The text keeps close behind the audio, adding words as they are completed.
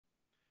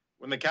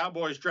When the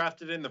Cowboys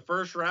drafted in the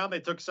first round, they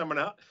took someone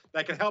out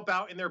that could help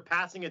out in their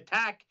passing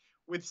attack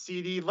with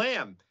CeeDee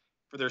Lamb.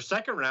 For their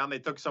second round, they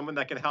took someone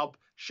that can help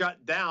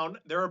shut down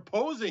their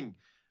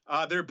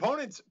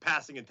opponent's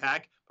passing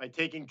attack by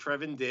taking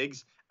Trevin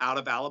Diggs out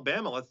of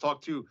Alabama. Let's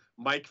talk to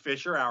Mike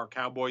Fisher, our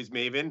Cowboys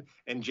maven,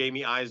 and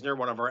Jamie Eisner,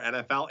 one of our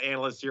NFL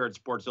analysts here at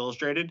Sports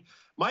Illustrated.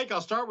 Mike,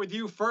 I'll start with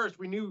you first.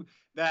 We knew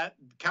that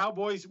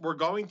Cowboys were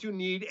going to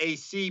need a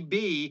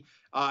CB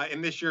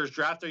in this year's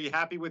draft. Are you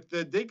happy with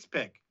the Diggs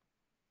pick?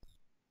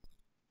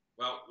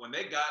 Well, when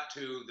they got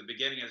to the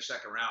beginning of the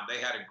second round, they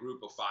had a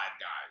group of 5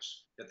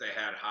 guys that they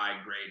had high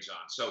grades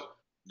on. So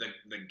the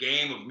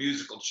game of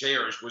musical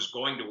chairs was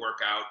going to work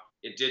out.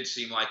 It did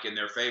seem like in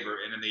their favor.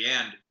 And in the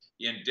end,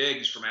 in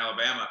Diggs from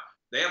Alabama,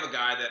 they have a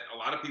guy that a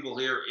lot of people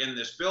here in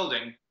this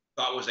building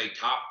thought was a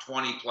top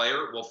 20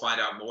 player. We'll find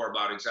out more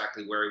about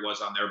exactly where he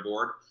was on their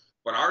board.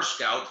 But our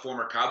scout,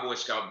 former Cowboy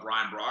scout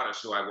Brian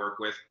Broaddus, who I work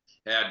with,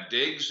 had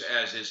Diggs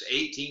as his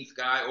 18th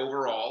guy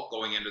overall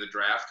going into the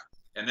draft,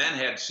 and then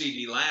had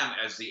CeeDee Lamb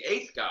as the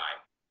 8th guy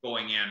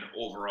going in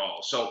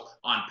overall. So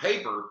on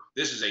paper,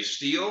 this is a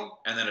steal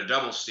and then a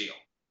double steal.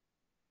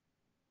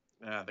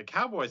 The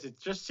Cowboys, it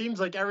just seems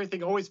like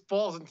everything always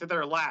falls into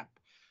their lap.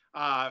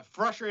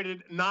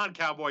 Frustrated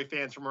non-Cowboy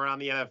fans from around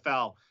the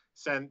NFL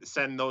send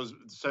those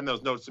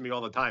notes to me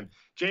all the time.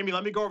 Jamie,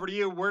 let me go over to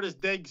you. Where does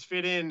Diggs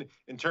fit in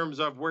terms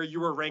of where you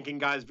were ranking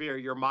guys via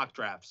your mock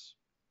drafts?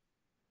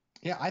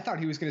 Yeah, I thought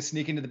he was going to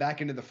sneak into the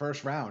back end of the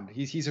first round.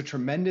 He's a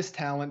tremendous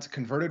talent,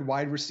 converted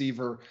wide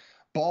receiver,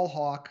 ball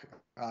hawk,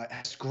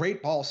 has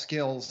great ball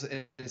skills,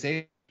 is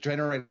able to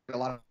generate a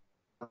lot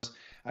of.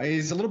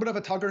 He's a little bit of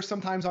a tugger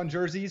sometimes on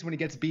jerseys when he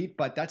gets beat,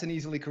 but that's an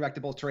easily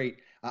correctable trait.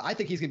 I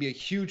think he's going to be a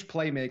huge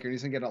playmaker, and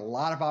he's going to get a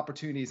lot of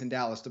opportunities in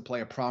Dallas to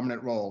play a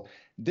prominent role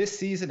this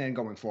season and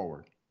going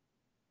forward.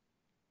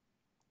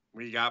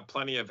 We got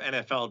plenty of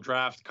NFL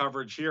draft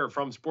coverage here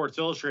from Sports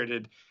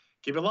Illustrated.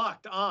 Keep it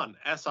locked on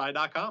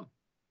SI.com.